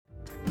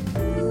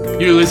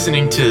You're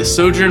listening to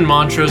Sojourn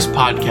Montrose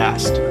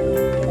podcast.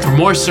 For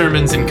more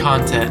sermons and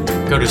content,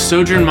 go to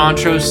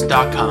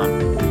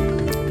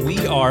sojournmontrose.com.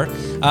 We are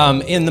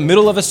in the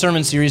middle of a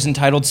sermon series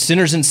entitled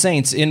Sinners and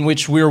Saints, in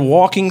which we're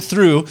walking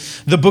through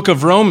the book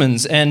of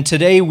Romans. And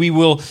today we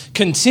will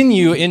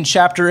continue in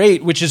chapter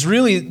 8, which is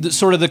really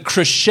the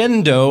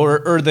crescendo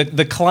or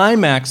the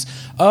climax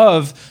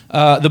of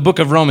the book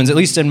of Romans, at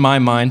least in my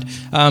mind.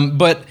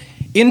 But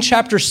in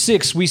chapter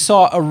 6, we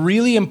saw a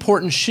really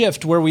important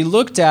shift where we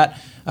looked at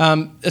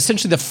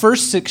essentially the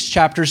first 6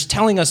 chapters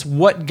telling us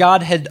what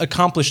God had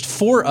accomplished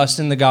for us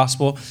in the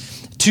gospel,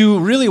 to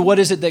really what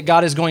is it that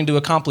God is going to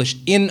accomplish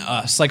in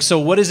us? So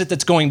what is it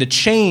that's going to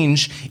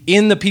change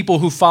in the people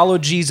who follow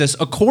Jesus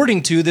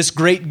according to this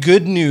great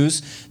good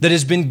news that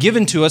has been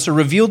given to us or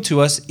revealed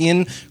to us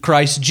in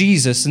Christ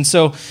Jesus? And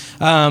so,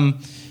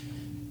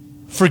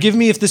 forgive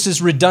me if this is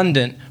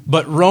redundant,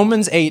 but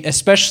Romans 8,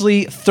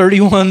 especially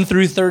 31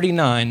 through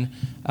 39,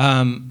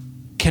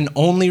 can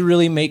only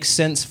really make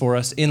sense for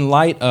us in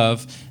light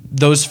of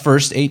those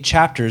first 8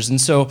 chapters.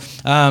 And so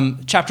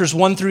chapters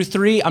 1 through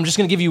 3, I'm just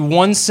going to give you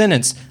one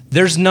sentence.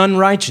 There's none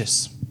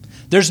righteous.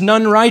 There's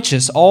none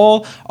righteous.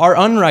 All are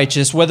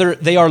unrighteous, whether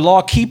they are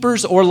law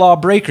keepers or law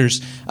breakers.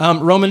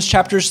 Romans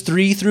chapters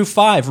 3 through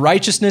 5,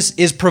 righteousness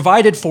is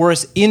provided for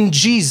us in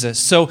Jesus.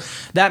 So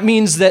that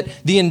means that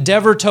the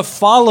endeavor to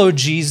follow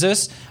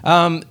Jesus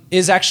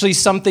is actually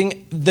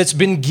something that's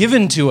been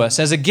given to us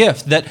as a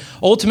gift, that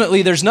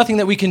ultimately there's nothing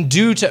that we can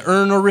do to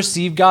earn or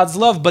receive God's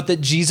love, but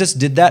that Jesus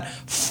did that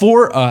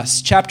for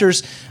us.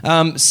 Chapters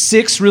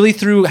 6 really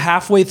through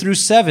halfway through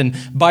 7,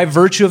 by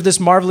virtue of this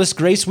marvelous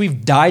grace,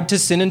 we've died to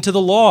sin and to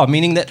the law,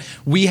 meaning that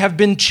we have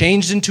been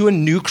changed into a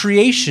new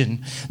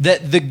creation,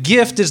 that the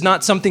gift is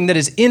not something that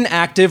is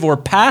inactive or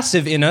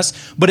passive in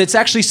us, but it's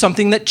actually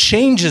something that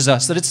changes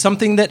us, that it's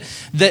something that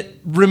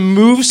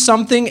removes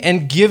something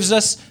and gives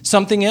us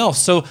something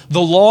else. So the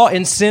law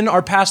and sin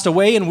are passed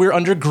away and we're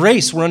under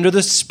grace, we're under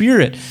the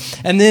Spirit.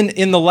 And then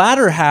in the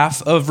latter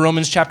half of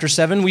Romans chapter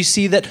 7, we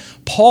see that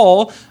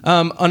Paul,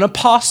 an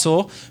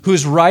apostle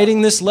who's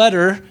writing this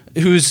letter,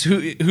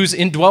 who's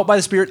indwelt by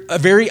the Spirit,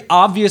 very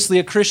obviously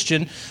a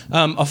Christian,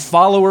 a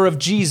follower of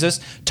Jesus,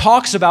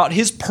 talks about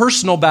his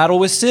personal battle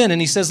with sin. And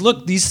he says,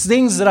 look, these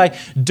things that I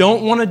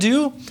don't want to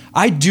do,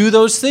 I do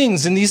those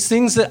things. And these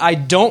things that I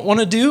don't want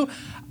to do,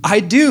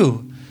 I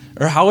do.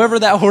 Or however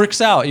that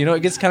works out.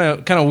 It gets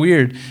kind of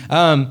weird.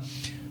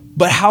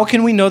 But how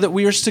can we know that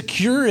we are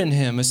secure in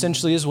him,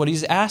 essentially is what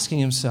he's asking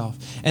himself.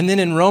 And then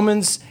in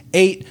Romans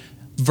 8,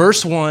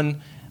 verse 1,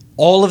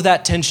 all of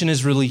that tension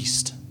is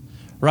released.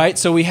 Right?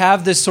 So we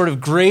have this sort of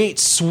great,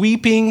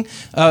 sweeping,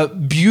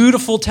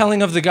 beautiful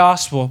telling of the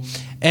gospel.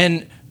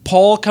 And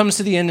Paul comes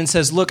to the end and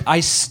says, look,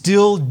 I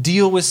still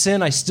deal with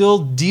sin. I still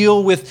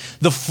deal with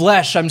the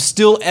flesh. I'm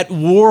still at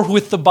war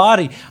with the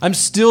body. I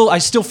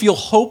still feel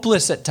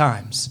hopeless at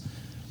times.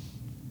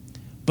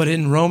 But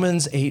in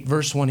Romans 8,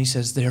 verse 1, he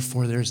says,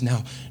 therefore there is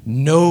now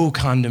no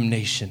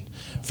condemnation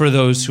for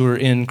those who are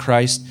in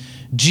Christ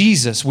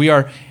Jesus. We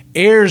are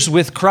heirs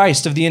with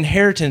Christ of the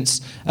inheritance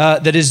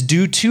that is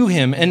due to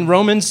him. And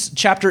Romans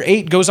chapter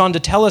 8 goes on to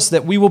tell us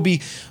that we will be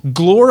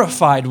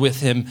glorified with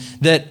him,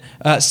 that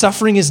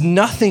suffering is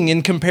nothing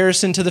in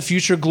comparison to the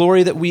future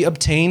glory that we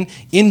obtain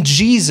in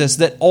Jesus,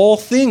 that all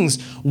things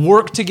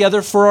work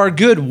together for our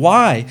good.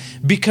 Why?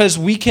 Because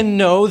we can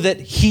know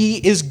that he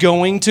is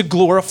going to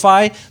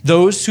glorify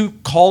those who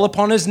call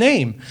upon his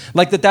name,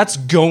 that's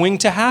going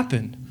to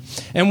happen.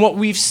 And what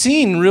we've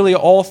seen really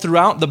all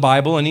throughout the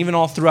Bible and even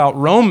all throughout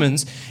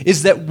Romans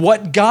is that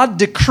what God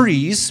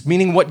decrees,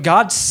 meaning what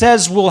God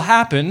says will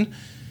happen,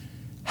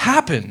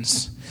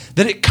 happens,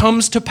 that it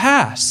comes to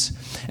pass.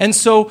 And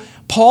so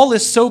Paul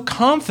is so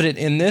confident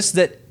in this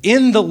that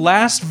in the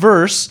last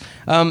verse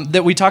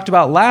that we talked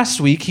about last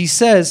week, he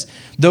says,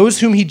 those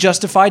whom he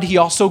justified, he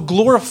also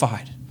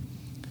glorified.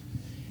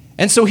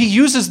 And so he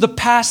uses the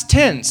past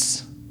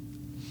tense.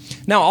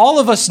 Now, all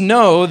of us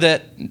know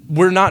that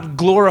we're not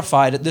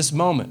glorified at this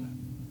moment,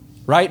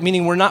 right?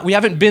 Meaning we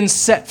haven't been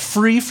set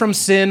free from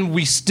sin.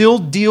 We still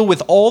deal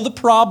with all the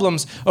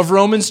problems of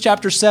Romans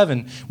chapter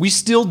 7. We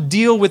still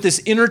deal with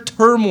this inner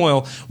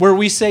turmoil where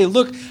we say,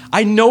 look,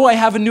 I know I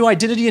have a new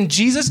identity in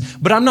Jesus,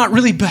 but I'm not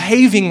really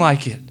behaving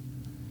like it.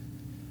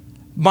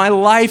 My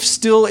life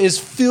still is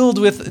filled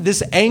with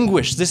this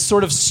anguish, this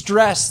sort of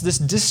stress, this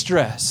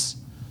distress,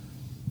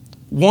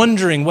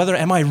 wondering whether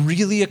am I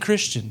really a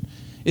Christian?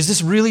 Is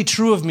this really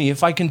true of me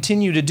if I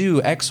continue to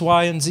do X,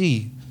 Y, and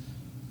Z?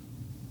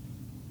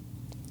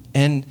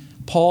 And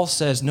Paul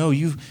says, no,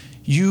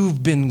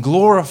 you've been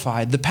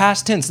glorified. The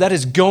past tense, that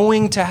is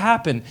going to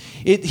happen.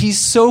 He's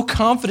so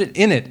confident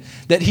in it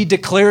that he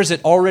declares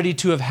it already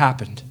to have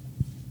happened.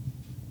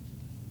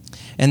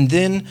 And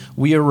then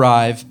we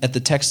arrive at the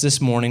text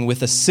this morning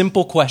with a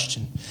simple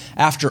question.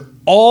 After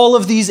all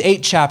of these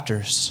 8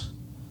 chapters,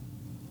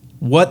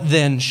 what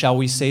then shall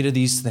we say to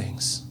these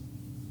things?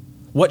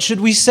 What should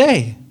we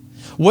say?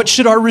 What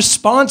should our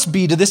response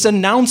be to this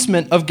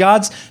announcement of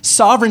God's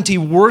sovereignty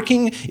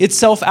working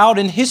itself out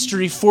in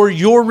history for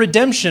your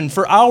redemption,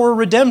 for our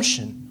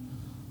redemption?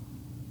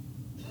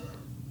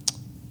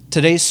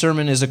 today's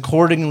sermon is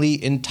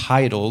accordingly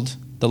entitled,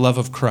 The Love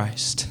of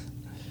Christ.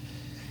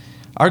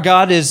 Our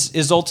God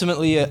is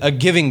ultimately a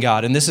giving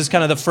God, and this is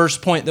kind of the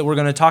first point that we're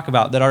going to talk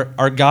about, that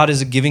our God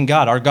is a giving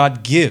God. Our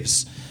God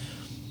gives.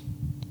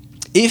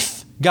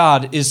 If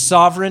God is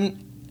sovereign,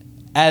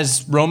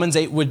 as Romans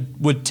 8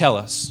 would tell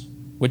us,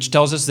 which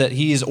tells us that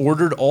he has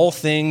ordered all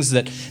things,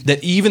 that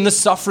even the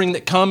suffering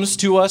that comes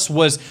to us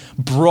was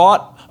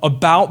brought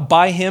about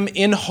by him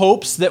in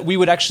hopes that we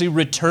would actually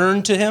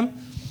return to him,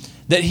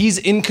 that he's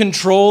in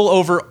control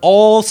over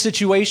all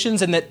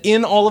situations, and that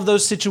in all of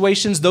those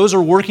situations, those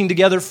are working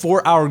together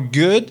for our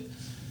good.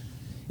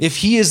 If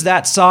he is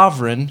that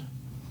sovereign,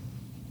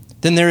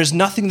 then there is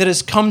nothing that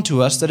has come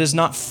to us that has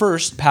not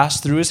first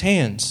passed through his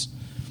hands.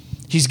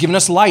 He's given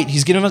us light.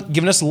 He's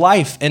given us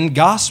life and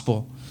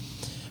gospel.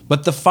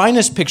 But the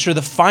finest picture,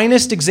 the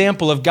finest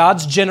example of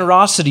God's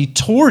generosity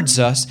towards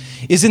us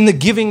is in the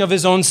giving of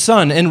his own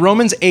son. And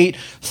Romans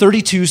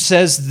 8:32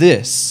 says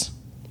this: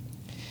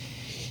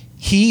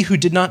 "He who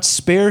did not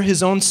spare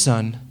his own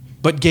son,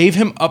 but gave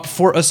him up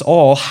for us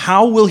all,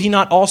 how will he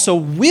not also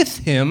with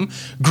him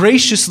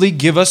graciously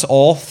give us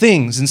all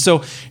things?" And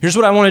so here's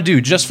what I want to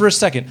do just for a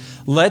second.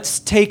 Let's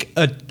take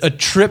a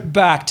trip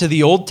back to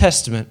the Old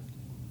Testament.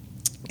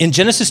 In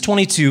Genesis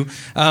 22,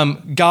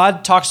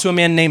 God talks to a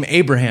man named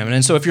Abraham.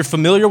 And so if you're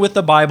familiar with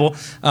the Bible,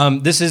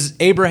 this is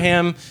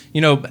Abraham,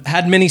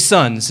 had many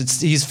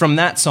sons. He's from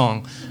that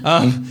song.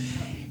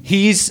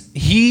 He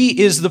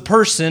is the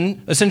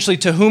person, essentially,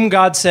 to whom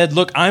God said,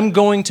 look, I'm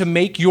going to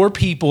make your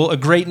people a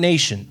great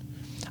nation.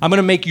 I'm going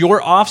to make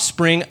your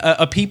offspring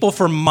a people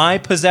for my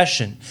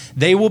possession.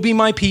 They will be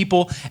my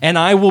people, and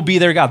I will be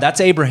their God. That's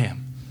Abraham.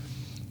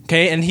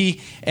 Okay,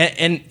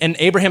 and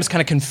Abraham's kind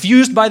of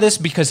confused by this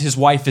because his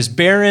wife is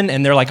barren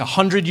and they're like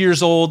 100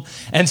 years old.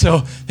 And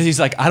so he's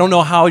like, I don't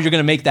know how you're going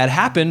to make that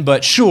happen,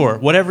 but sure,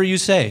 whatever you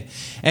say.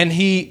 And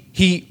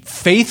he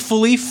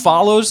faithfully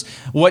follows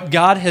what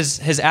God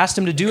has asked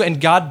him to do,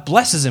 and God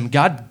blesses him.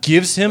 God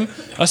gives him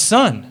a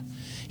son.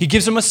 He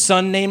gives him a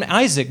son named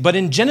Isaac. But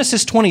in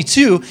Genesis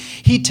 22,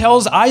 he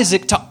tells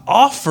Abraham to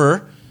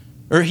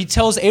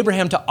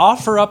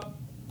offer up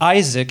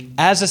Isaac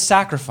as a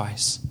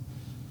sacrifice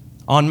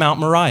on Mount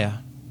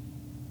Moriah.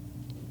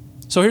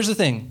 So here's the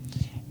thing.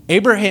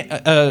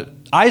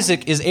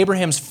 Isaac is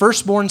Abraham's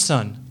firstborn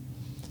son,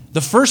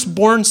 the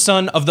firstborn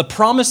son of the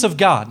promise of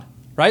God,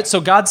 right? So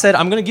God said,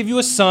 I'm going to give you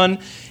a son.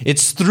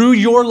 It's through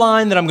your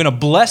line that I'm going to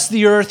bless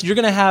the earth. You're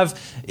going to have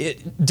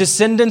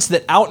descendants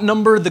that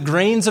outnumber the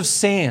grains of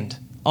sand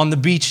on the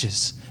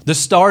beaches, the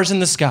stars in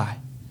the sky.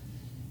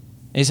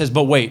 And he says,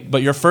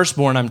 but your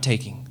firstborn I'm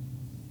taking.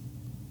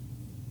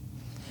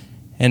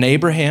 And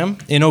Abraham,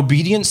 in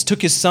obedience,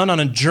 took his son on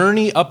a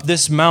journey up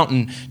this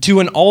mountain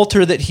to an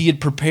altar that he had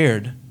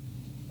prepared.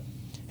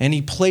 And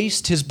he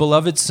placed his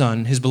beloved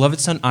son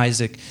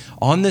Isaac,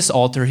 on this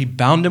altar. He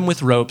bound him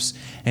with ropes,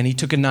 and he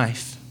took a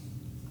knife.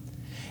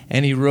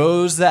 And he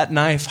rose that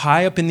knife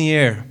high up in the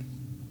air.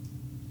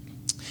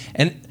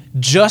 And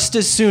just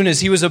as soon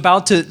as he was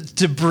about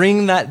to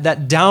bring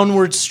that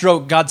downward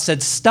stroke, God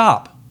said,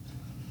 stop.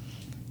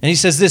 And he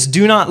says this,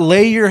 do not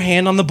lay your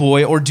hand on the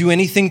boy or do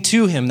anything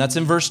to him. That's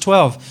in verse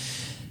 12.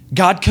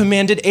 God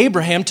commanded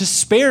Abraham to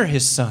spare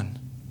his son.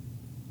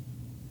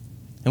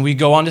 And we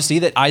go on to see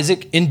that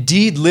Isaac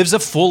indeed lives a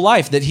full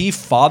life, that he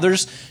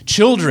fathers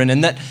children,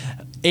 and that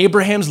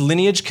Abraham's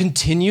lineage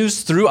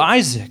continues through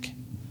Isaac.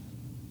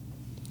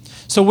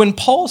 So when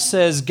Paul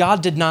says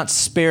God did not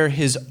spare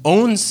his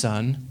own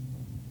son,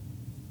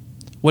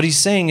 what he's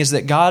saying is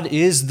that God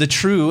is the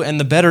true and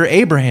the better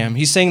Abraham.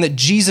 He's saying that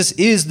Jesus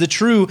is the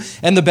true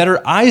and the better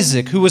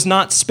Isaac, who was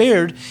not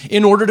spared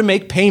in order to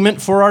make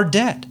payment for our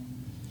debt.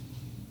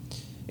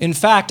 In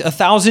fact,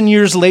 1,000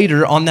 years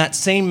later, on that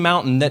same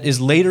mountain that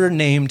is later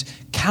named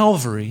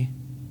Calvary,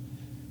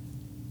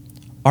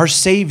 our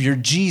Savior,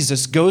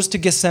 Jesus, goes to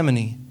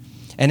Gethsemane,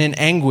 and in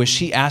anguish,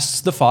 he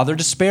asks the Father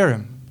to spare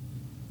him.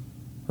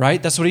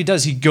 Right? That's what he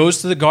does. He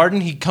goes to the garden.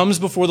 He comes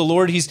before the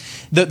Lord.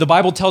 The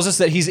Bible tells us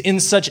that he's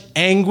in such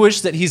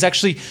anguish that he's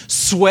actually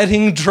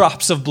sweating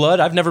drops of blood.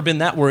 I've never been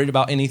that worried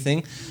about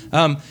anything.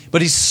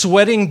 But he's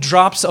sweating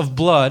drops of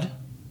blood.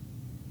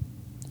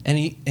 And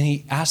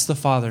he asks the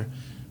Father,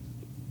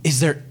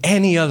 is there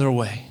any other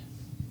way?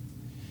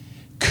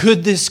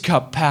 Could this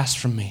cup pass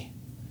from me?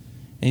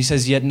 And he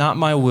says, yet not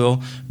my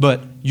will,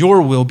 but your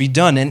will be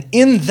done. And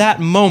in that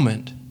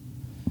moment,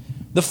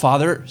 the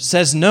Father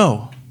says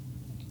no.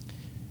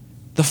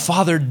 The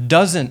Father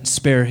doesn't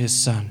spare his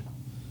son.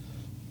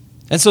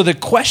 And so the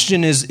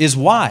question is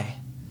why?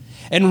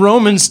 And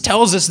Romans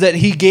tells us that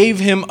he gave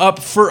him up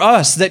for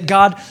us, that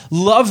God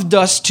loved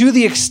us to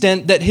the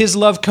extent that his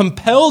love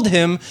compelled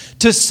him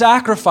to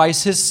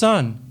sacrifice his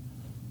son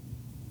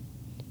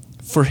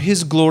for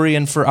his glory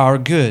and for our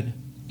good.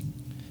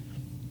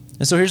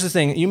 And so here's the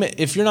thing.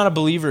 If you're not a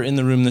believer in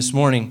the room this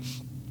morning,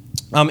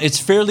 it's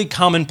fairly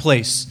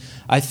commonplace,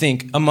 I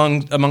think,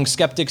 among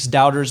skeptics,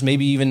 doubters,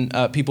 maybe even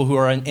people who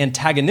are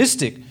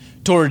antagonistic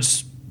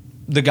towards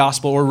the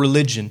gospel or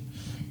religion.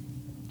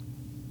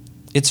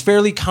 It's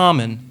fairly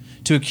common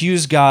to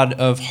accuse God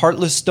of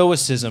heartless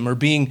stoicism or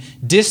being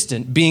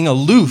distant, being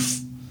aloof.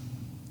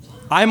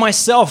 I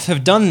myself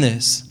have done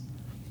this.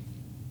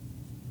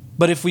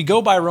 But if we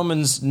go by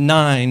Romans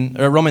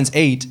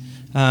 8,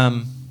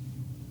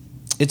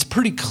 it's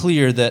pretty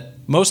clear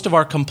that most of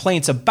our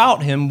complaints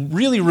about him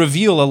really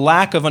reveal a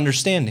lack of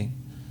understanding.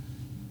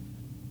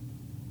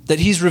 That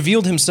he's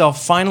revealed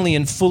himself finally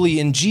and fully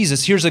in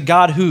Jesus. Here's a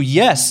God who,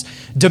 yes,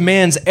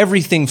 demands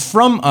everything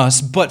from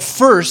us, but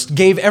first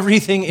gave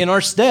everything in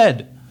our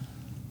stead.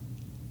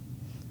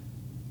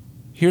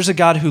 Here's a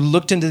God who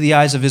looked into the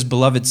eyes of his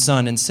beloved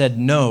Son and said,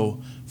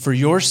 no, for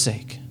your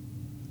sake.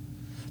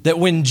 That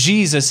when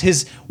Jesus,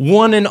 his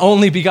one and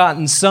only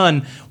begotten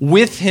Son,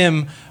 with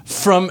him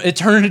from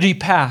eternity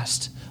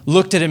past,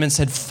 looked at him and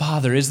said,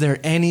 Father, is there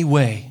any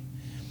way?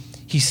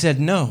 He said,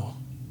 no.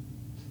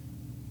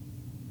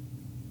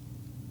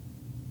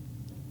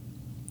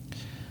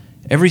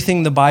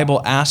 Everything the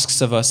Bible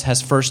asks of us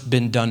has first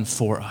been done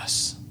for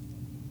us.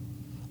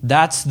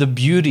 That's the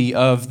beauty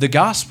of the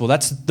gospel.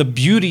 That's the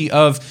beauty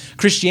of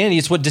Christianity.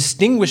 It's what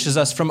distinguishes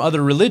us from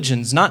other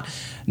religions. Not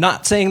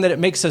saying that it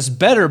makes us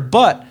better,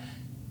 but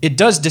it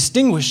does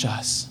distinguish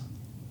us.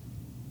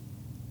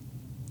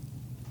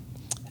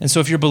 And so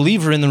if you're a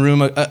believer in the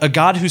room, a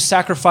God who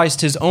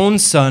sacrificed his own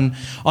Son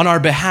on our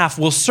behalf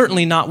will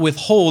certainly not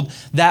withhold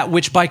that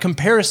which by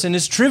comparison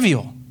is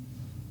trivial.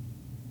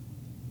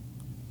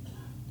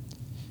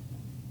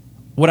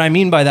 What I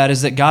mean by that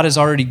is that God has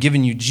already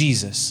given you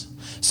Jesus.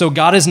 So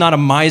God is not a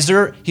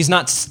miser. He's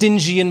not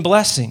stingy in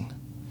blessing.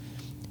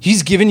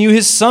 He's given you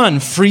his Son.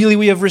 Freely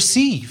we have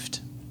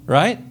received,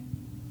 right?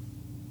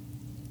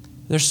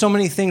 There's so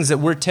many things that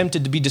we're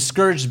tempted to be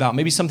discouraged about,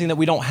 maybe something that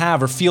we don't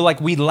have or feel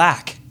like we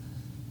lack.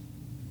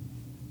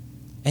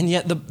 And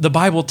yet the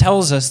Bible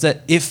tells us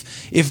that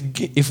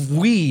if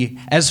we,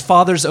 as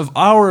fathers of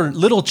our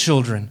little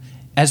children,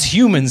 as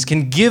humans,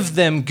 can give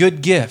them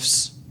good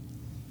gifts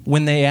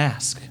when they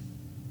ask,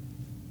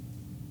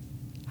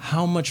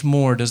 how much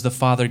more does the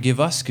Father give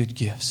us good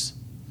gifts?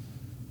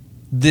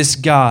 This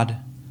God.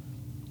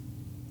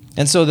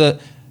 And so the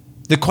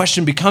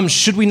question becomes,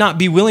 should we not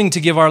be willing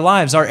to give our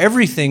lives, our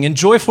everything, in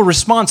joyful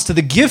response to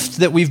the gift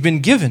that we've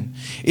been given?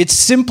 It's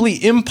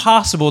simply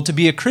impossible to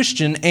be a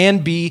Christian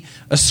and be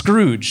a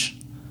Scrooge.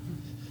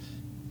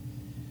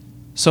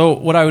 So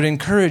what I would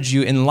encourage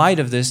you in light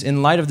of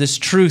this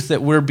truth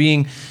that we're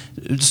being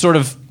sort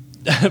of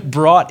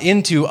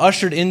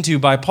ushered into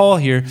by Paul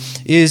here,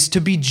 is to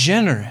be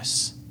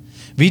generous.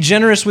 Be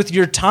generous with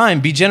your time.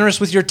 Be generous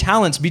with your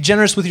talents. Be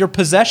generous with your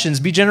possessions.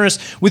 Be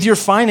generous with your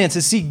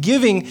finances. See,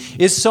 giving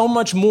is so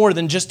much more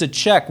than just a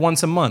check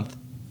once a month.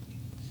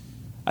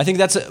 I think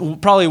that's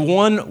probably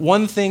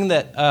one thing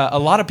that a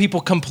lot of people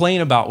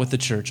complain about with the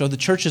church. Oh, the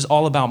church is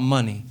all about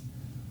money.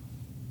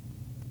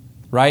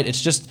 Right?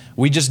 It's just,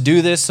 we just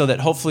do this so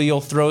that hopefully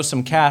you'll throw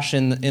some cash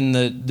in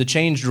the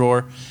change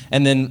drawer,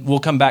 and then we'll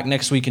come back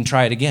next week and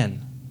try it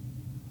again.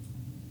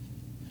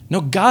 No,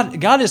 God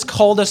has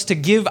called us to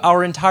give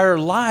our entire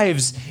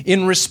lives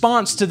in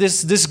response to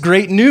this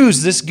great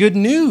news, this good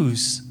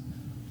news.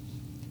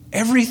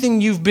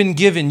 Everything you've been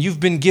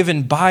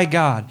given by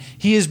God.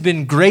 He has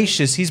been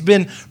gracious. He's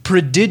been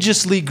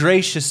prodigiously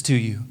gracious to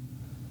you.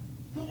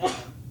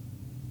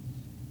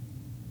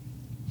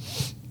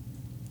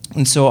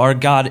 And so our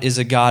God is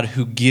a God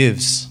who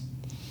gives.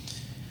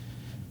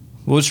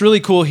 Well, what's really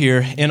cool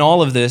here in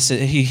all of this,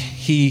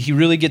 he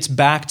really gets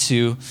back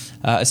to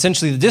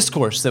essentially the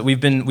discourse that we've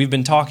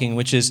been talking,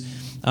 which is,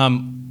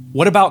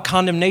 what about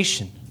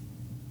condemnation?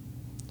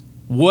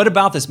 What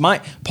about this?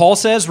 Paul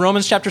says,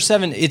 Romans chapter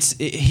 7,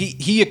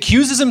 he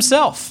accuses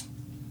himself.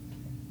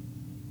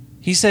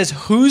 He says,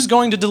 who's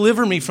going to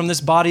deliver me from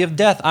this body of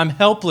death? I'm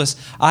helpless.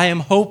 I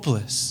am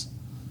hopeless.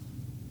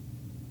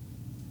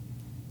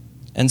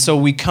 And so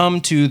we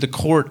come to the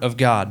court of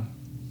God.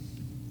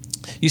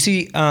 You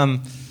see,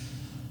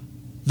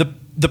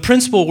 the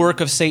principal work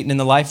of Satan in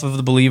the life of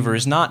the believer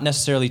is not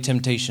necessarily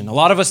temptation. A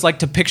lot of us like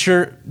to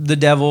picture the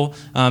devil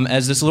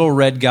as this little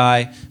red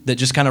guy that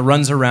just kind of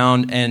runs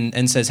around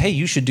and says, hey,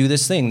 you should do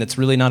this thing that's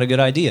really not a good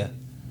idea.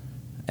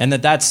 And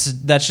that's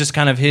just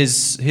kind of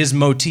his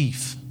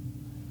motif.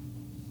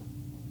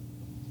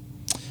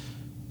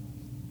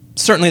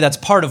 Certainly that's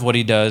part of what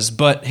he does,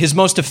 but his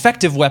most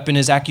effective weapon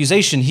is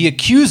accusation. He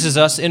accuses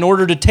us in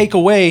order to take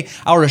away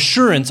our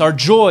assurance, our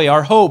joy,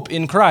 our hope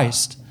in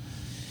Christ.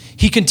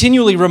 He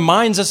continually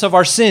reminds us of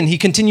our sin. He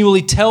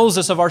continually tells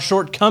us of our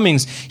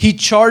shortcomings. He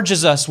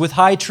charges us with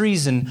high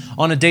treason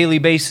on a daily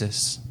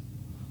basis.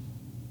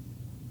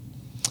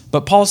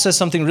 But Paul says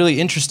something really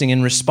interesting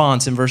in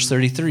response in verse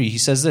 33. He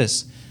says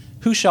this,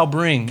 who shall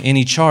bring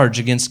any charge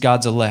against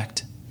God's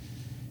elect?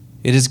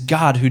 It is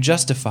God who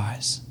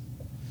justifies.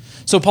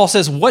 So Paul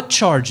says, what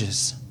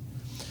charges?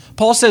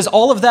 Paul says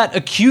all of that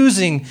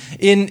accusing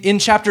in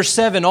chapter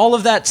 7, all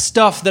of that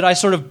stuff that I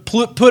sort of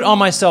put on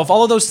myself,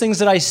 all of those things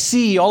that I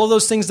see, all of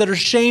those things that are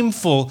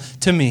shameful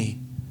to me,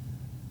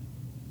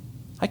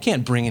 I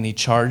can't bring any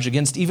charge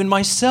against even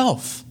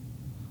myself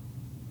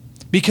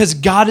because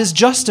God is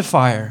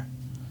justifier.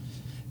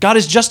 God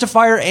is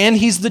justifier and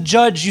he's the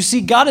judge. You see,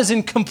 God is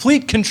in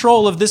complete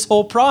control of this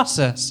whole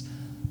process.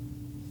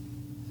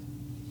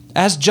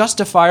 As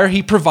justifier,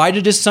 he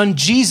provided his son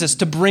Jesus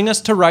to bring us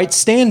to right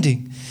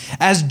standing.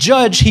 As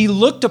judge, he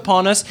looked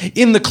upon us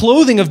in the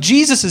clothing of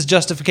Jesus'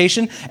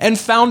 justification and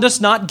found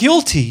us not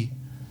guilty,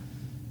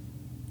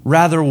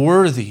 rather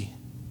worthy.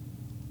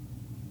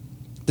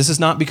 This is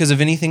not because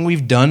of anything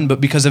we've done, but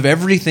because of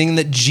everything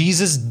that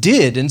Jesus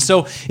did. And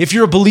so if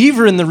you're a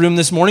believer in the room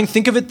this morning,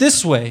 think of it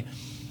this way.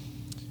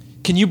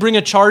 Can you bring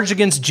a charge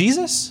against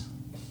Jesus?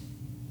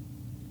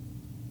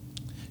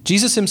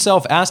 Jesus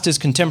himself asked his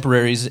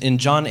contemporaries in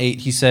John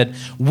 8, he said,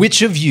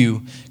 "Which of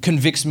you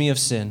convicts me of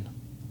sin?"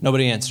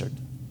 Nobody answered.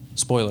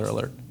 Spoiler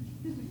alert.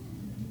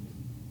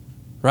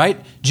 Right?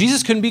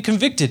 Jesus couldn't be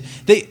convicted.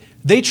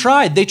 They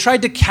tried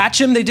to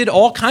catch him. They did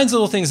all kinds of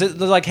little things. They're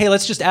like, hey,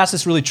 let's just ask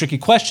this really tricky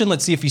question.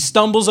 Let's see if he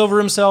stumbles over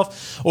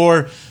himself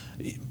or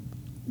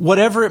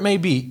whatever it may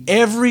be.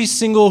 Every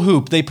single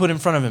hoop they put in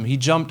front of him, he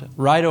jumped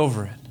right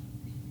over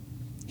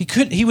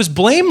it. He was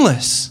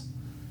blameless.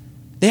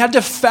 They had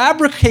to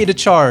fabricate a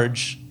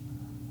charge.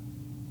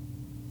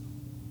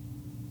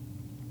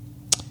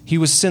 He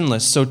was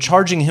sinless, so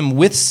charging him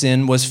with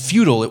sin was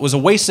futile. It was a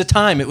waste of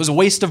time. It was a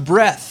waste of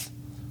breath.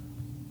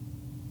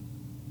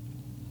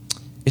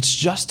 It's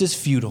just as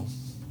futile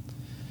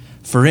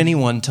for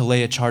anyone to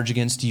lay a charge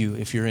against you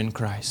if you're in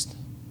Christ.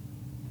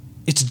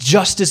 It's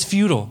just as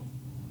futile.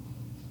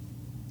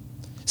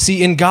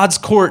 See, in God's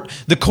court,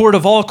 the court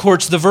of all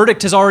courts, the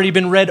verdict has already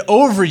been read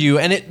over you,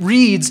 and it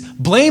reads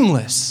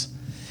blameless.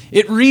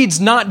 It reads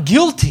not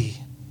guilty.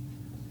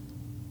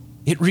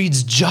 It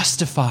reads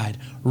justified,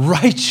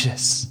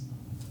 righteous.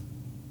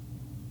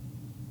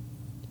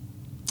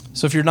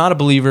 So if you're not a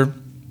believer,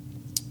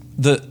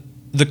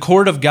 the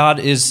court of God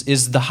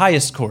is the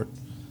highest court.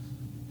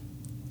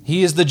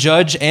 He is the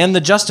judge and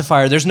the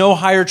justifier. There's no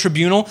higher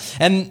tribunal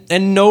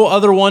and no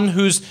other one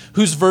whose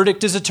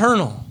verdict is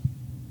eternal.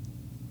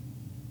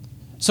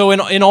 So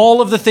in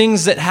all of the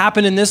things that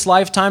happen in this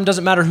lifetime,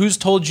 doesn't matter who's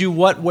told you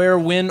what, where,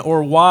 when,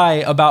 or why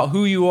about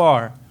who you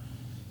are.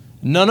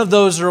 None of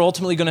those are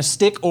ultimately going to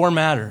stick or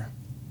matter.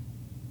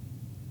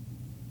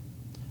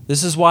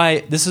 This is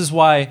why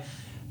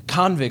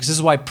convicts, this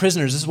is why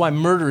prisoners, this is why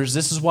murderers,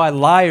 this is why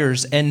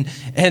liars and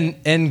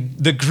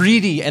the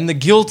greedy and the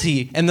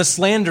guilty and the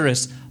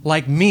slanderous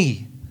like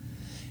me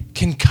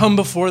can come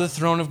before the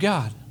throne of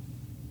God.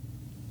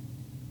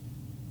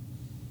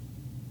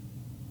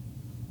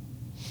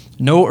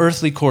 No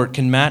earthly court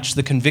can match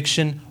the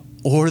conviction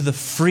or the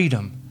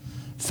freedom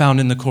found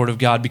in the court of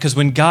God, because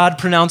when God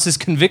pronounces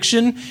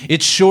conviction,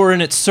 it's sure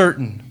and it's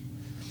certain.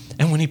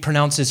 And when he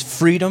pronounces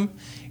freedom,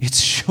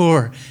 it's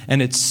sure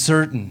and it's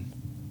certain.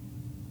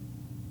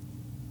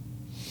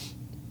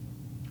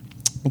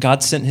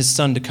 God sent his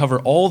son to cover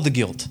all the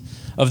guilt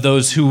of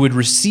those who would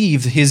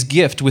receive his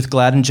gift with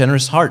glad and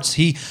generous hearts.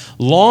 He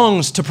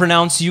longs to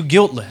pronounce you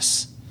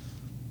guiltless.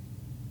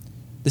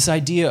 This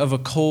idea of a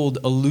cold,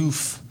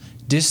 aloof,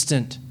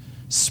 distant,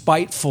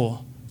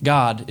 spiteful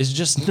God is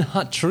just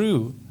not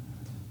true.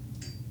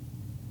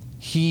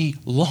 He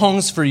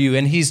longs for you,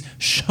 and he's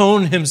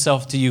shown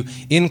himself to you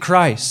in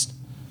Christ.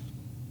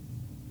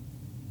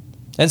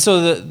 And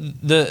so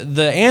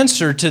the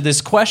answer to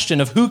this question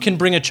of who can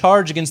bring a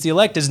charge against the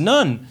elect is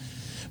none.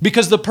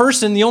 Because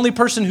the only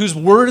person who's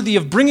worthy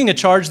of bringing a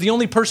charge, the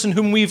only person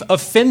whom we've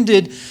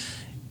offended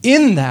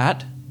in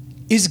that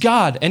is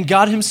God. And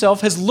God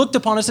himself has looked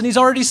upon us and he's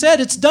already said,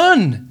 it's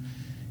done.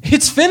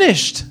 It's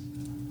finished.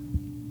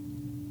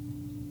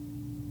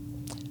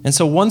 And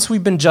so once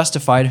we've been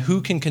justified,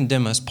 who can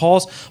condemn us?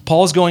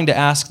 Paul's going to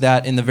ask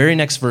that in the very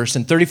next verse.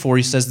 In 34,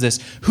 he says this,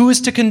 who is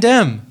to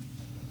condemn?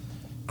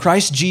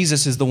 Christ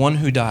Jesus is the one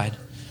who died.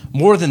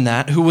 More than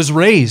that, who was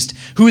raised,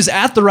 who is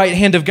at the right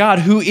hand of God,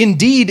 who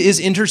indeed is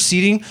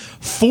interceding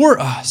for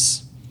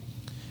us.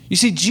 You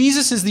see,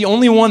 Jesus is the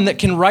only one that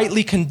can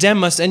rightly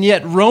condemn us, and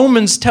yet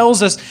Romans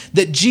tells us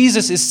that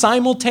Jesus is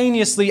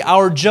simultaneously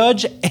our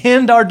judge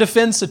and our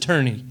defense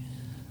attorney.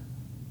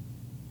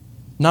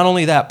 Not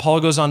only that,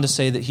 Paul goes on to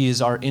say that he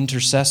is our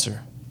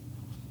intercessor.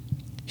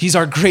 He's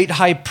our great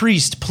high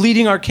priest,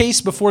 pleading our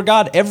case before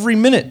God every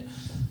minute.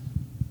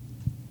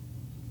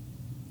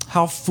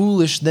 How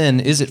foolish then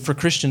is it for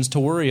Christians to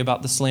worry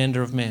about the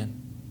slander of man?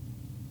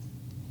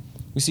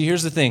 You see,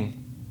 here's the thing.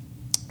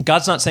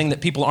 God's not saying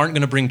that people aren't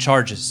going to bring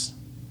charges.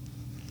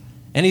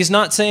 And he's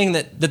not saying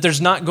that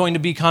there's not going to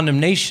be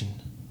condemnation.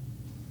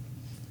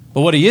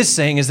 But what he is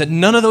saying is that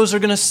none of those are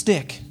going to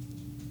stick.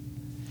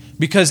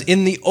 Because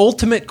in the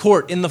ultimate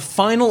court, in the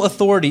final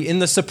authority, in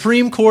the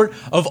Supreme Court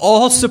of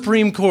all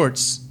Supreme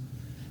Courts,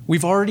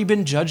 we've already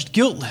been judged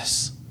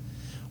guiltless.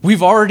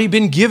 We've already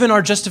been given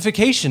our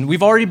justification.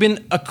 We've already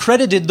been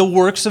accredited the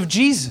works of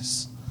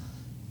Jesus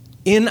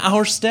in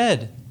our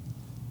stead.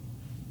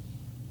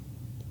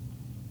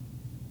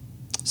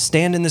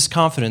 Stand in this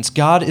confidence.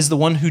 God is the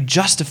one who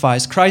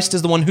justifies. Christ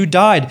is the one who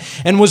died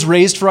and was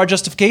raised for our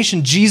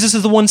justification. Jesus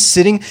is the one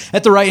sitting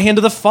at the right hand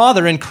of the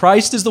Father, and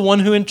Christ is the one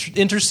who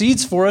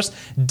intercedes for us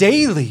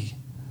daily.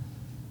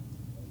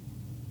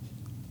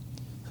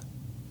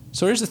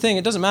 So here's the thing.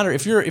 It doesn't matter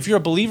if you're a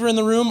believer in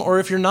the room or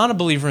if you're not a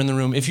believer in the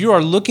room. If you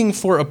are looking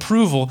for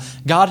approval,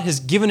 God has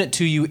given it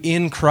to you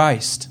in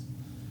Christ.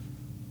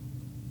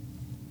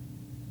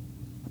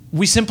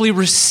 We simply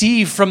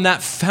receive from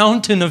that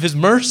fountain of his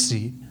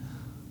mercy.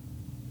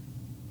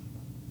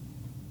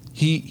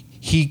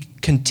 He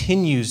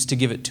continues to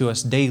give it to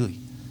us daily.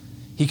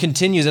 He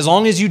continues. As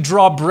long as you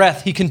draw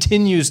breath, he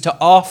continues to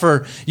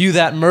offer you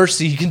that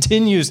mercy. He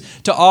continues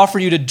to offer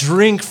you to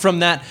drink from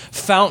that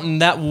fountain,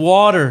 that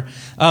water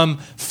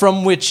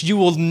from which you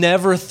will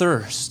never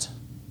thirst.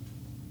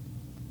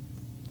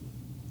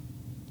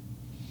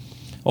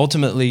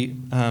 Ultimately,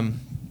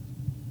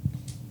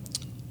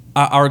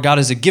 our God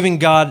is a giving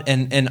God,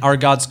 and our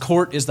God's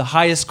court is the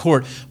highest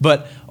court,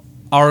 but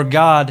our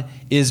God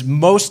is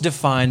most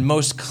defined,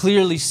 most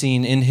clearly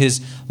seen in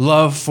his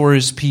love for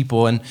his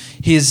people. And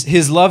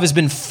his love has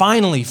been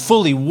finally,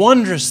 fully,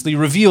 wondrously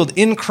revealed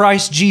in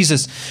Christ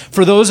Jesus.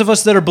 For those of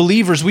us that are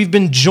believers, we've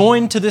been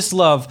joined to this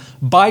love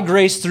by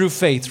grace through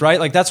faith, right?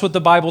 Like that's what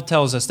the Bible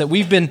tells us, that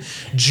we've been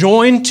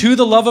joined to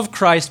the love of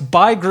Christ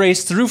by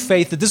grace through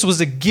faith, that this was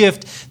a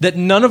gift that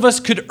none of us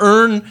could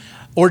earn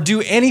or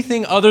do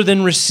anything other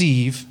than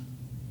receive.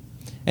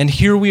 And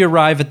here we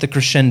arrive at the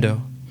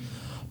crescendo.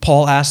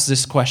 Paul asks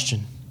this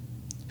question: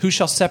 who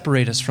shall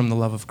separate us from the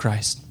love of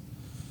Christ?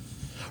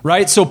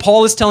 Right? So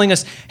Paul is telling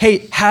us,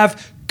 hey,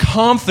 have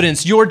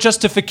confidence. Your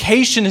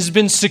justification has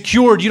been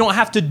secured. You don't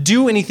have to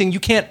do anything. You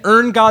can't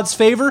earn God's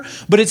favor,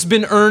 but it's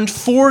been earned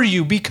for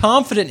you. Be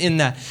confident in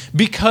that.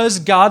 Because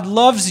God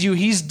loves you,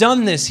 he's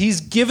done this.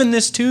 He's given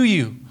this to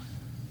you.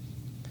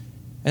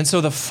 And so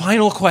the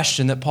final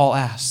question that Paul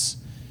asks,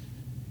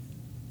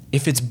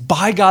 if it's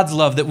by God's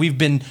love that we've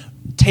been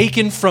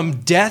taken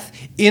from death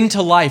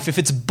into life, if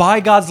it's by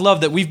God's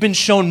love that we've been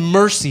shown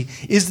mercy,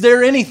 is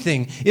there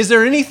anything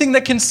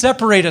that can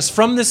separate us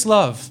from this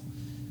love?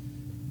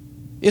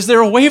 Is there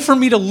a way for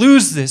me to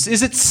lose this?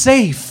 Is it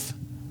safe?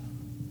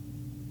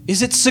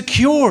 Is it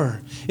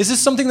secure? Is this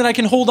something that I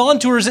can hold on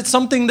to, or is it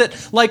something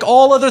that, like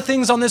all other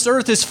things on this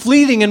earth, is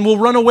fleeting and will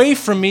run away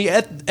from me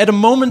at a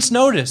moment's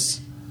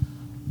notice?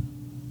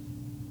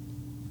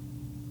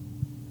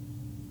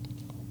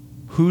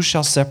 Who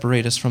shall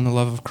separate us from the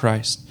love of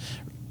Christ?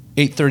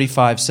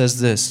 8:35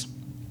 says this: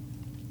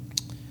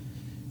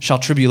 shall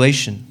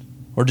tribulation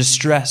or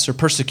distress or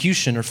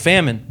persecution or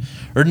famine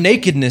or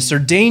nakedness or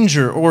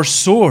danger or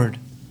sword,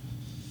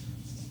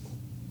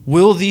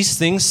 will these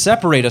things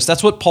separate us?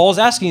 That's what Paul's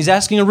asking. He's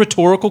asking a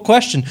rhetorical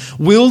question.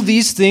 Will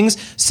these things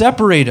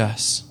separate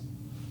us?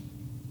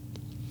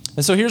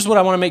 And so here's what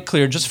I want to make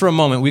clear just for a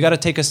moment. We got to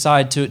take a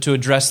side to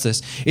address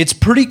this. It's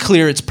pretty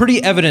clear, it's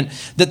pretty evident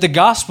that the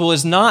gospel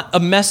is not a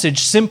message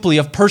simply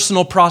of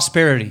personal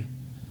prosperity,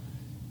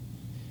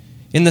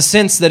 in the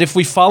sense that if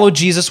we follow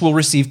Jesus, we'll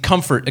receive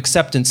comfort,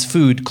 acceptance,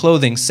 food,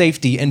 clothing,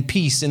 safety, and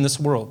peace in this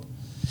world.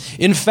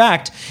 In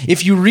fact,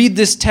 if you read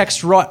this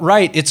text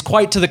right, it's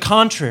quite to the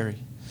contrary.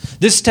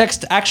 This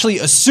text actually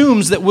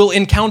assumes that we'll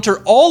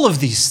encounter all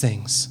of these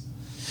things.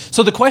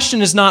 So the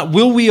question is not,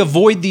 will we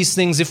avoid these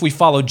things if we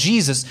follow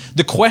Jesus?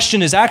 The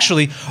question is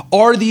actually,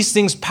 are these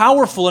things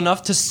powerful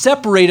enough to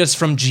separate us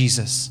from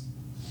Jesus?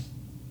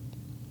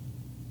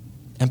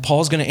 And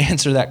Paul's going to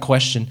answer that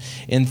question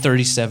in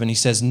 37. He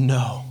says,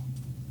 no.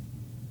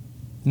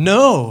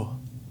 No.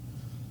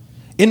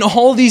 In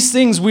all these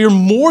things, we are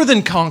more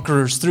than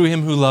conquerors through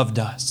him who loved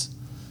us.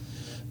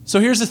 So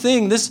here's the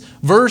thing. This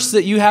verse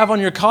that you have on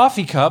your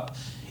coffee cup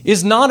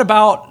is not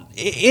about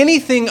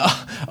anything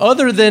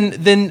other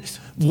than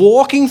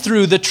walking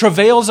through the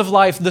travails of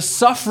life, the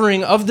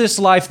suffering of this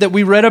life that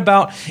we read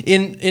about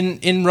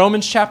in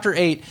Romans chapter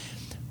 8,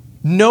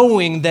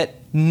 knowing that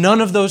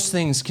none of those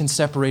things can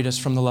separate us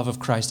from the love of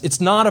Christ. It's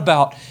not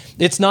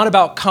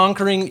about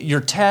conquering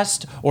your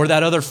test or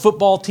that other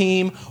football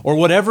team or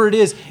whatever it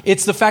is.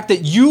 It's the fact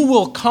that you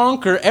will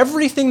conquer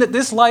everything that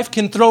this life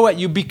can throw at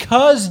you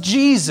because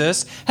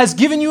Jesus has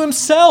given you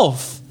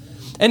himself,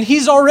 and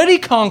he's already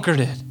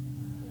conquered it.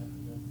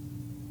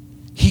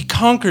 He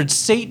conquered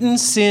Satan,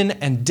 sin,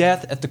 and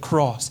death at the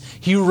cross.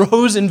 He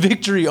rose in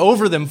victory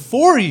over them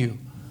for you.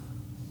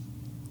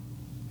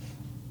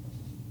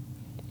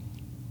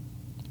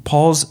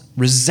 Paul's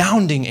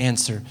resounding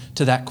answer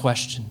to that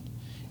question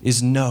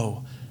is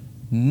no,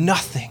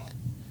 nothing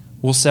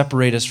will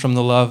separate us from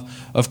the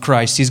love of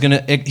Christ. He's going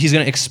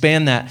to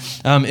expand that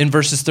in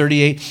verses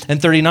 38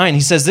 and 39.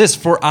 He says this: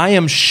 for I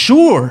am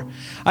sure,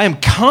 I am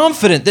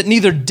confident that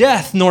neither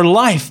death, nor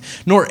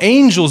life, nor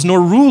angels, nor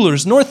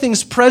rulers, nor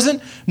things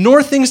present,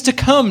 nor things to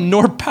come,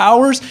 nor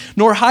powers,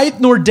 nor height,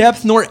 nor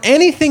depth, nor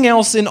anything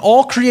else in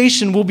all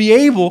creation will be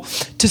able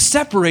to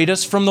separate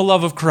us from the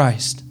love of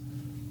Christ.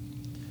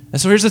 And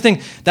so here's the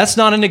thing. That's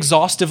not an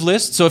exhaustive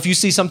list. So if you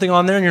see something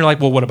on there and you're like,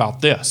 well, what about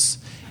this?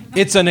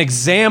 It's an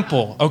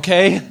example,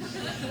 okay?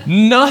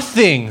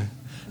 Nothing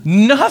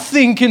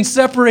can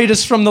separate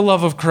us from the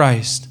love of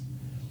Christ.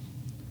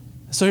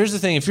 So here's the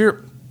thing. If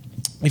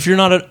you're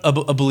not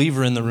a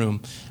believer in the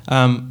room,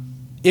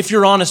 if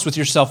you're honest with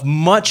yourself,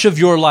 much of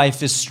your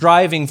life is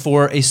striving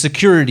for a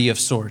security of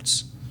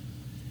sorts,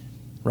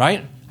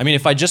 right? I mean,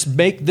 if I just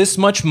make this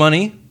much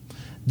money,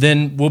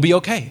 then we'll be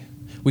okay.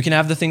 We can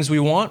have the things we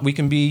want. We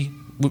can be,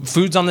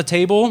 food's on the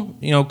table,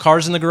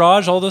 cars in the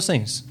garage, all those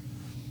things.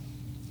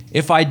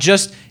 If I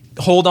just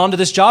hold on to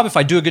this job, if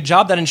I do a good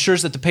job, that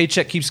ensures that the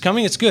paycheck keeps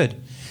coming, it's good.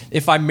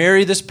 If I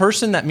marry this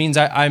person, that means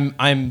I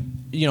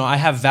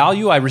have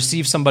value, I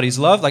receive somebody's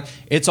love. Like,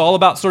 it's all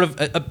about sort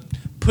of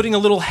putting a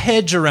little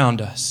hedge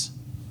around us.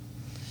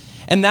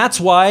 And that's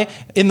why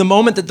in the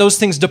moment that those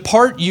things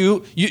depart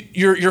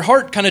your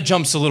heart kind of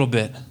jumps a little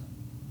bit.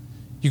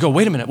 You go,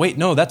 wait a minute,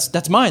 no,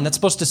 that's mine. That's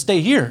supposed to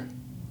stay here.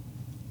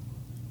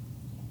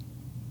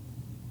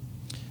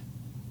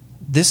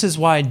 This is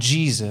why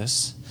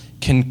Jesus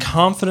can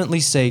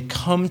confidently say,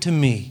 come to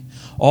me,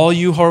 all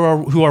you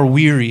who are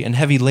weary and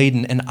heavy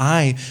laden, and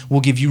I will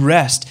give you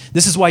rest.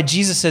 This is why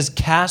Jesus says,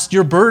 cast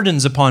your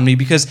burdens upon me,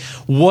 because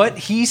what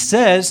he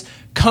says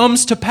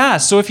comes to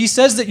pass. So if he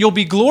says that you'll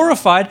be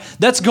glorified,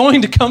 that's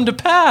going to come to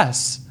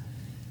pass.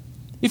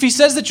 If he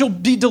says that you'll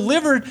be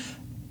delivered,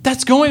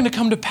 that's going to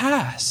come to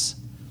pass.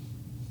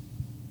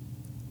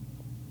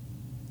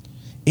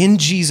 In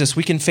Jesus,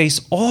 we can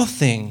face all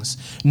things,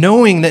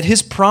 knowing that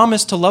his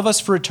promise to love us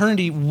for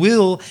eternity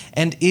will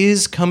and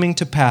is coming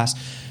to pass.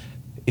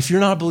 If you're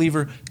not a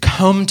believer,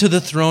 come to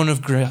the throne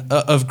of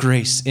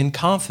grace in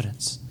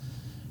confidence,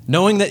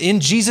 knowing that in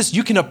Jesus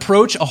you can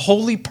approach a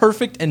holy,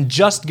 perfect, and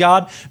just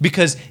God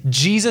because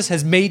Jesus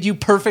has made you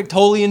perfect,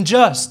 holy, and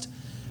just,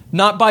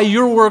 not by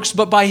your works,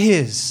 but by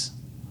his.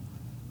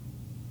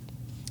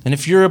 And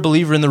if you're a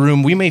believer in the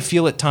room, we may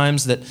feel at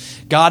times that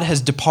God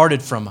has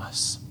departed from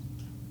us,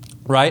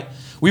 right?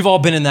 We've all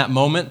been in that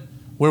moment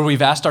where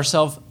we've asked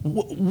ourselves,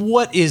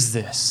 what is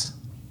this?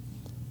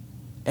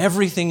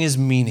 Everything is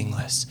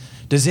meaningless.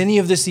 Does any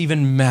of this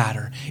even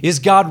matter? Is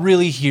God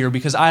really here?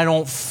 Because I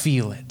don't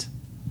feel it.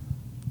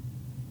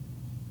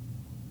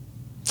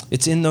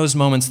 It's in those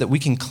moments that we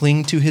can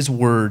cling to his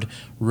word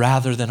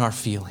rather than our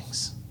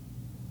feelings.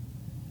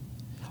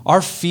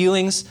 Our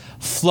feelings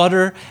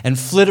flutter and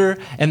flitter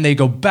and they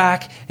go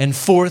back and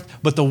forth,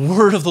 but the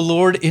word of the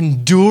Lord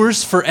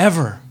endures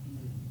forever.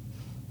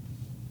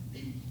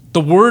 The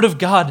word of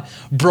God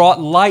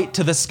brought light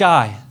to the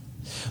sky.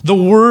 The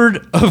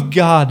word of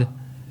God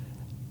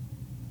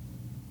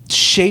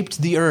shaped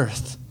the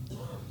earth.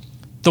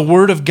 The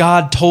word of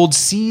God told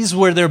seas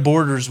where their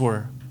borders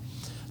were.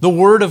 The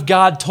word of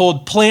God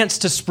told plants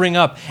to spring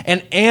up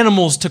and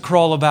animals to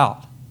crawl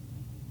about.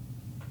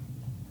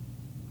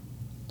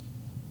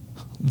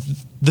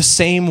 The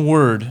same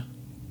word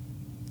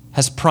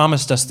has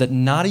promised us that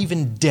not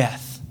even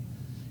death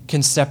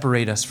can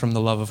separate us from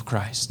the love of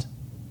Christ.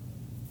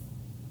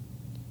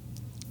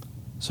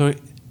 So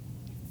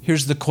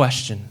here's the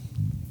question.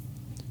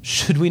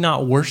 Should we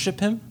not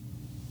worship him?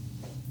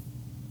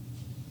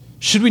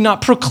 Should we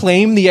not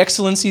proclaim the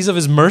excellencies of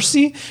his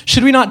mercy?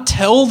 Should we not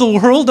tell the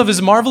world of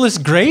his marvelous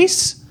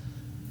grace?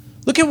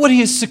 Look at what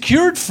he has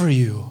secured for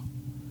you.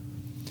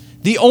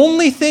 The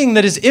only thing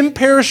that is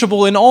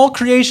imperishable in all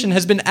creation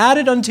has been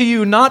added unto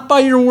you, not by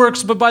your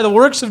works, but by the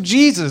works of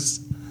Jesus.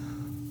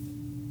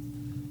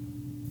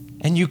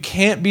 And you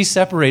can't be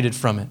separated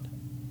from it.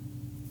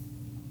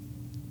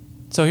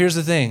 So here's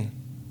the thing.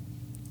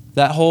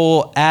 That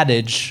whole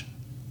adage,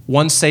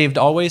 once saved,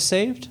 always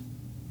saved,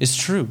 is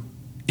true.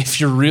 If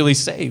you're really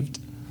saved.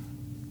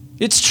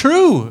 It's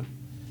true.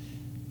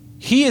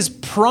 He has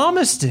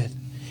promised it.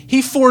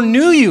 He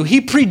foreknew you.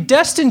 He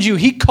predestined you.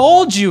 He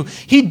called you.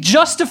 He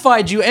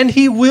justified you. And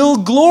he will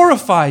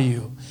glorify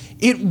you.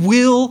 It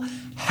will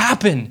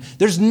happen.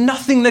 There's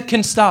nothing that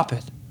can stop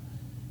it.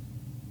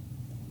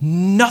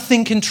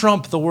 Nothing can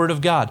trump the word of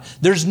God.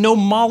 There's no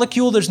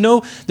molecule. There's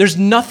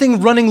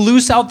nothing running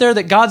loose out there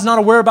that God's not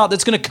aware about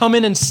that's going to come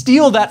in and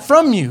steal that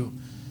from you.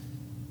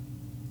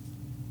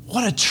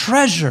 What a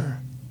treasure.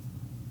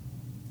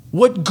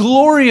 What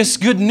glorious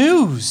good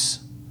news.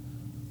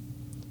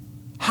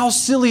 How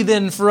silly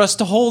then for us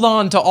to hold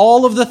on to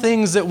all of the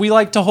things that we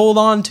like to hold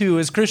on to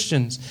as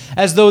Christians,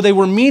 as though they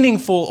were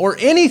meaningful or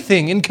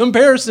anything in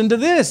comparison to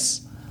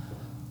this.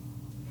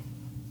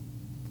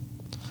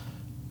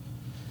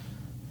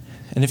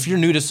 And if you're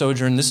new to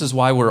Sojourn, this is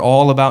why we're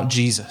all about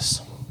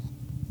Jesus.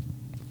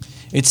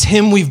 It's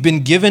him we've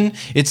been given.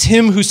 It's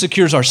him who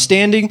secures our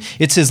standing.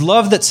 It's his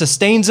love that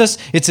sustains us.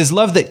 It's his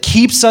love that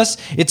keeps us.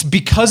 It's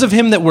because of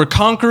him that we're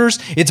conquerors.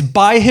 It's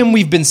by him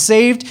we've been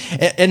saved.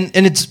 And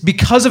it's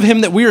because of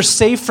him that we are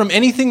safe from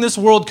anything this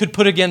world could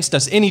put against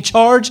us. Any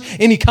charge,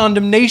 any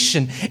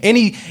condemnation,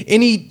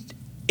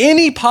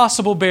 any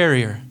possible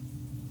barrier.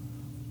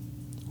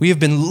 We have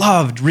been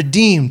loved,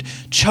 redeemed,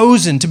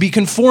 chosen to be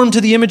conformed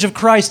to the image of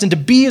Christ and to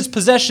be his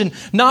possession,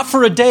 not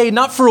for a day,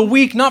 not for a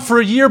week, not for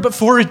a year, but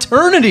for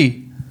eternity.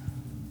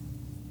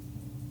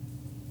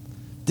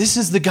 This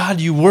is the God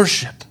you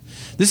worship.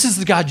 This is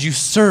the God you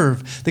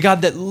serve, the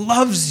God that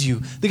loves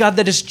you, the God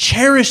that has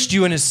cherished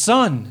you in his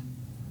Son.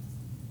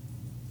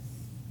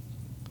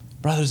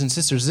 Brothers and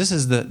sisters, this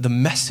is the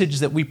message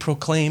that we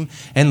proclaim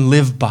and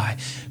live by.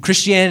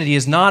 Christianity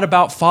is not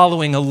about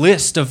following a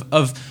list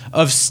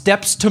of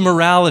steps to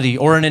morality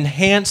or an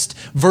enhanced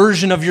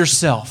version of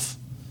yourself.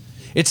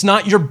 It's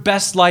not your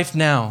best life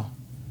now.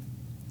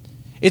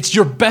 It's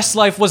your best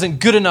life wasn't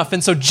good enough,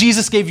 and so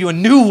Jesus gave you a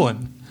new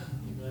one.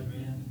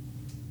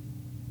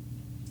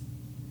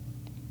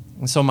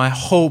 And so my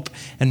hope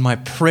and my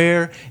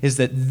prayer is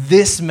that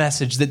this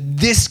message, that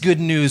this good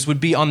news would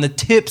be on the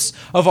tips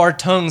of our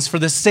tongues for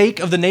the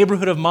sake of the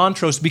neighborhood of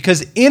Montrose,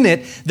 because in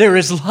it there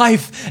is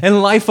life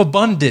and life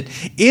abundant.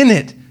 In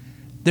it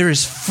there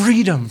is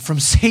freedom from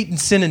Satan,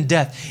 sin, and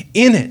death.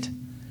 In it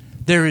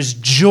there is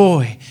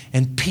joy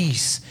and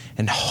peace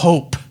and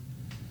hope.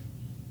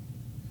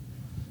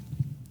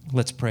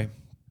 Let's pray.